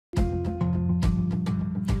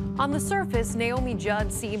On the surface, Naomi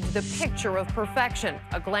Judd seemed the picture of perfection,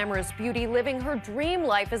 a glamorous beauty living her dream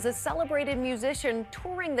life as a celebrated musician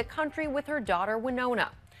touring the country with her daughter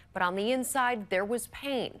Winona. But on the inside, there was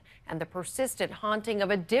pain and the persistent haunting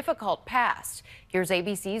of a difficult past. Here's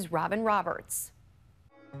ABC's Robin Roberts.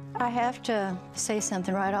 I have to say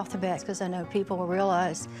something right off the bat because I know people will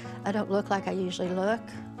realize I don't look like I usually look.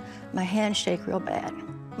 My hands shake real bad.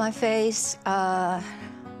 My face, I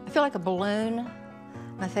feel like a balloon.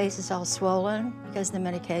 My face is all swollen because of the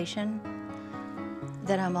medication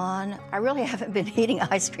that I'm on. I really haven't been eating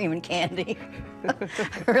ice cream and candy.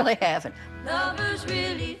 I really haven't.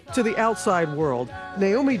 To the outside world,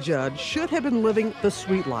 Naomi Judd should have been living the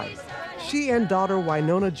sweet life. She and daughter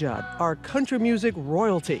Winona Judd are country music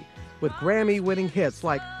royalty with Grammy-winning hits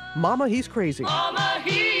like Mama, He's Crazy. Mama,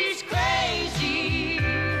 he's crazy.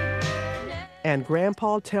 And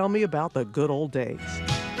Grandpa, Tell Me About the Good Old Days.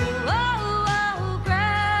 Oh,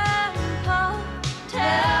 Grandpa,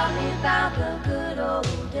 tell me about the good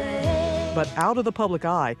old days. But out of the public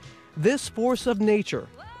eye, this force of nature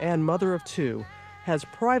and mother of two has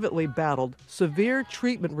privately battled severe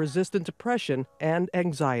treatment-resistant depression and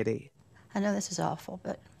anxiety. I know this is awful,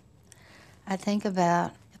 but I think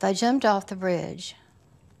about if I jumped off the bridge,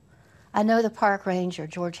 I know the park ranger,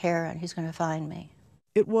 George Heron, who's going to find me.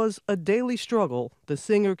 It was a daily struggle the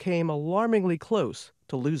singer came alarmingly close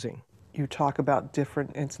to losing. You talk about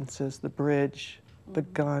different instances, the bridge, the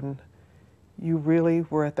gun. You really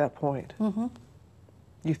were at that point. Mm-hmm.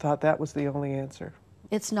 You thought that was the only answer.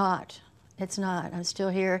 It's not. It's not. I'm still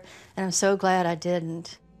here, and I'm so glad I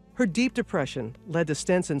didn't. Her deep depression led to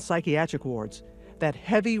stints in psychiatric wards, that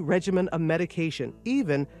heavy regimen of medication,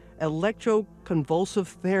 even electroconvulsive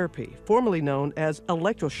therapy, formerly known as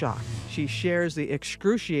electroshock. She shares the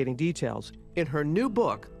excruciating details in her new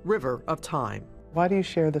book, River of Time. Why do you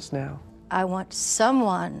share this now? I want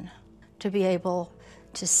someone to be able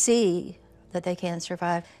to see that they can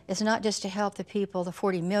survive. It's not just to help the people, the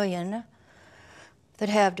 40 million that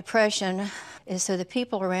have depression, is so the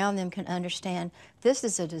people around them can understand this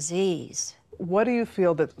is a disease. What do you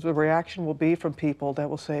feel that the reaction will be from people that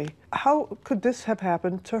will say, how could this have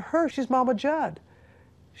happened to her? She's Mama Judd.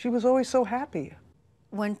 She was always so happy.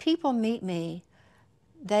 When people meet me,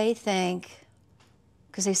 they think,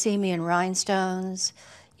 because they see me in rhinestones,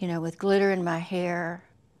 you know, with glitter in my hair,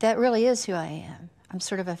 that really is who I am. I'm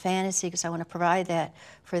sort of a fantasy because I want to provide that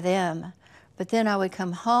for them. But then I would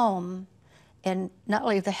come home and not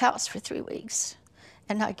leave the house for 3 weeks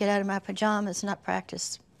and not get out of my pajamas, not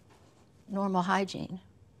practice normal hygiene.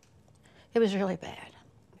 It was really bad.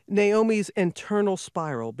 Naomi's internal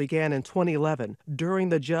spiral began in 2011 during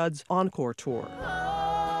the Judds' Encore tour.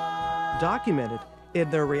 Documented in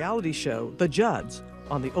their reality show, The Judds,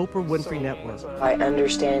 on the Oprah Winfrey Network. By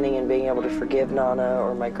understanding and being able to forgive Nana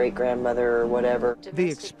or my great-grandmother or whatever. The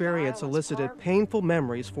experience elicited painful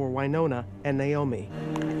memories for Winona and Naomi.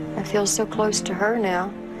 I feel so close to her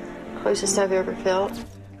now, closest I've ever felt.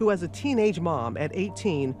 Who, as a teenage mom at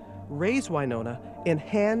 18, raised Winona in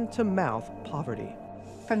hand-to-mouth poverty.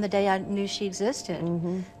 From the day I knew she existed,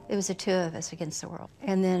 it was the two of us against the world.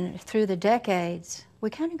 And then through the decades, we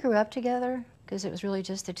kind of grew up together because it was really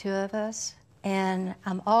just the two of us. And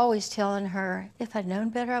I'm always telling her, if I'd known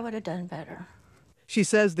better, I would have done better. She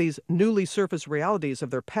says these newly surfaced realities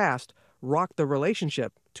of their past rocked the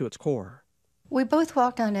relationship to its core. We both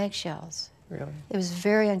walked on eggshells. Really? It was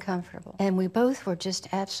very uncomfortable. And we both were just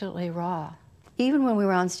absolutely raw. Even when we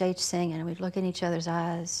were on stage singing, we'd look in each other's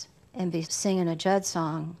eyes and be singing a Judd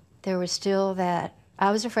song, there was still that,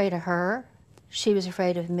 I was afraid of her, she was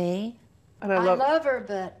afraid of me. And I love her,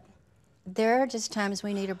 but there are just times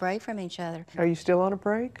we need a break from each other. Are you still on a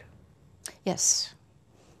break? Yes.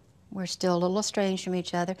 We're still a little estranged from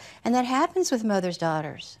each other, and that happens with mothers'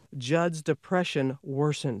 daughters. Judd's depression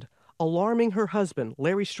worsened, alarming her husband,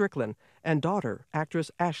 Larry Strickland, and daughter, actress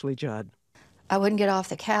Ashley Judd. I wouldn't get off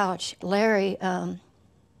the couch. Larry, I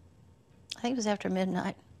think it was after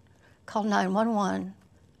midnight, called 911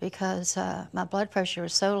 because my blood pressure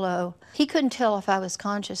was so low. He couldn't tell if I was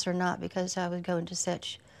conscious or not because I would go into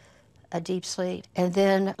such a deep sleep. And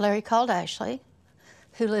then Larry called Ashley,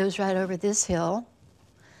 who lives right over this hill,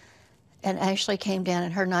 and Ashley came down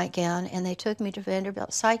in her nightgown and they took me to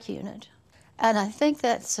Vanderbilt Psych Unit. And I think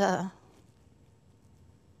that's when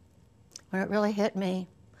it really hit me,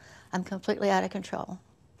 I'm completely out of control.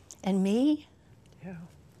 And me? Yeah.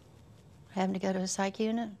 Having to go to a psych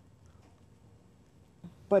unit?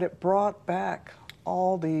 But it brought back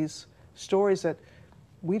all these stories that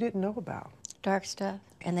we didn't know about. Dark stuff.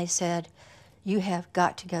 And they said, you have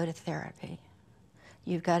got to go to therapy.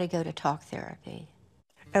 You've got to go to talk therapy.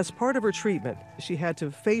 As part of her treatment, she had to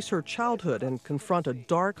face her childhood and confront a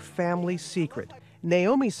dark family secret.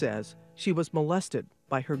 Naomi says she was molested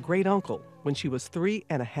by her great-uncle when she was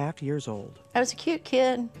 3.5 years old. I was a cute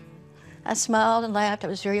kid. I smiled and laughed. I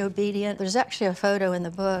was very obedient. There's actually a photo in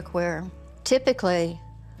the book where typically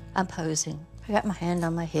I'm posing. I got my hand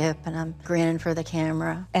on my hip and I'm grinning for the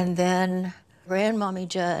camera. And then Naomi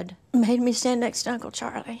Judd made me stand next to Uncle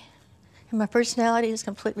Charlie. And my personality has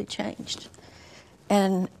completely changed.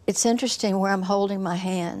 And it's interesting where I'm holding my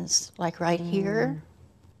hands, like right here,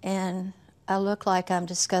 and I look like I'm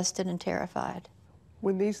disgusted and terrified.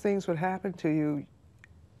 When these things would happen to you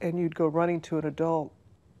and you'd go running to an adult,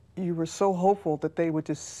 you were so hopeful that they would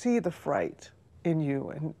just see the fright in you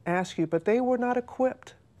and ask you, but they were not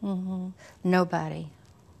equipped. Nobody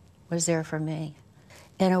was there for me.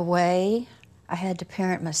 In a way, I had to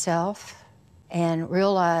parent myself and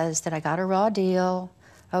realize that I got a raw deal.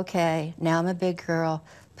 Okay, now I'm a big girl.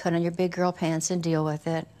 Put on your big girl pants and deal with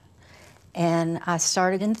it. And I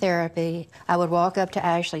started in therapy. I would walk up to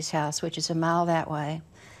Ashley's house, which is a mile that way,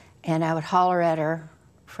 and I would holler at her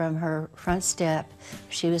from her front step.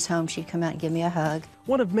 If she was home, she'd come out and give me a hug.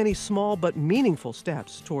 One of many small but meaningful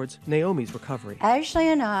steps towards Naomi's recovery. Ashley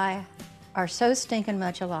and I are so stinking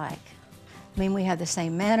much alike. I mean, we have the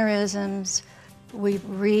same mannerisms. We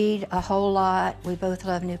read a whole lot. We both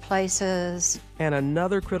love new places. And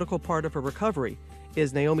another critical part of her recovery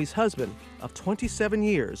is Naomi's husband of 27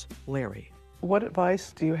 years, Larry. What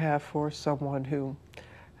advice do you have for someone who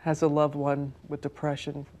has a loved one with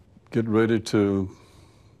depression? Get ready to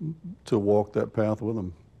walk that path with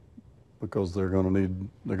them, because they're going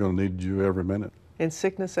to need you every minute. In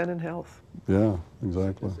sickness and in health. Yeah,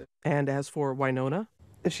 exactly. And as for Winona?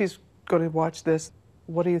 If she's going to watch this,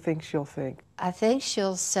 what do you think she'll think? I think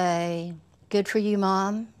she'll say, good for you,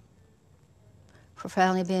 Mom, for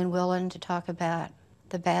finally being willing to talk about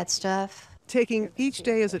the bad stuff. Taking each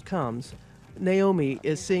day as it comes, Naomi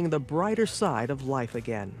is seeing the brighter side of life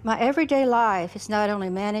again. My everyday life is not only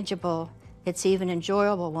manageable, it's even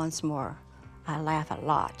enjoyable once more. I laugh a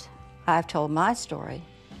lot. I've told my story,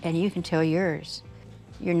 and you can tell yours.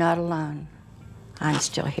 You're not alone. I'm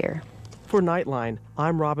still here. For Nightline,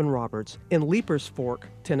 I'm Robin Roberts in Leapers Fork,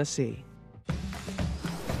 Tennessee.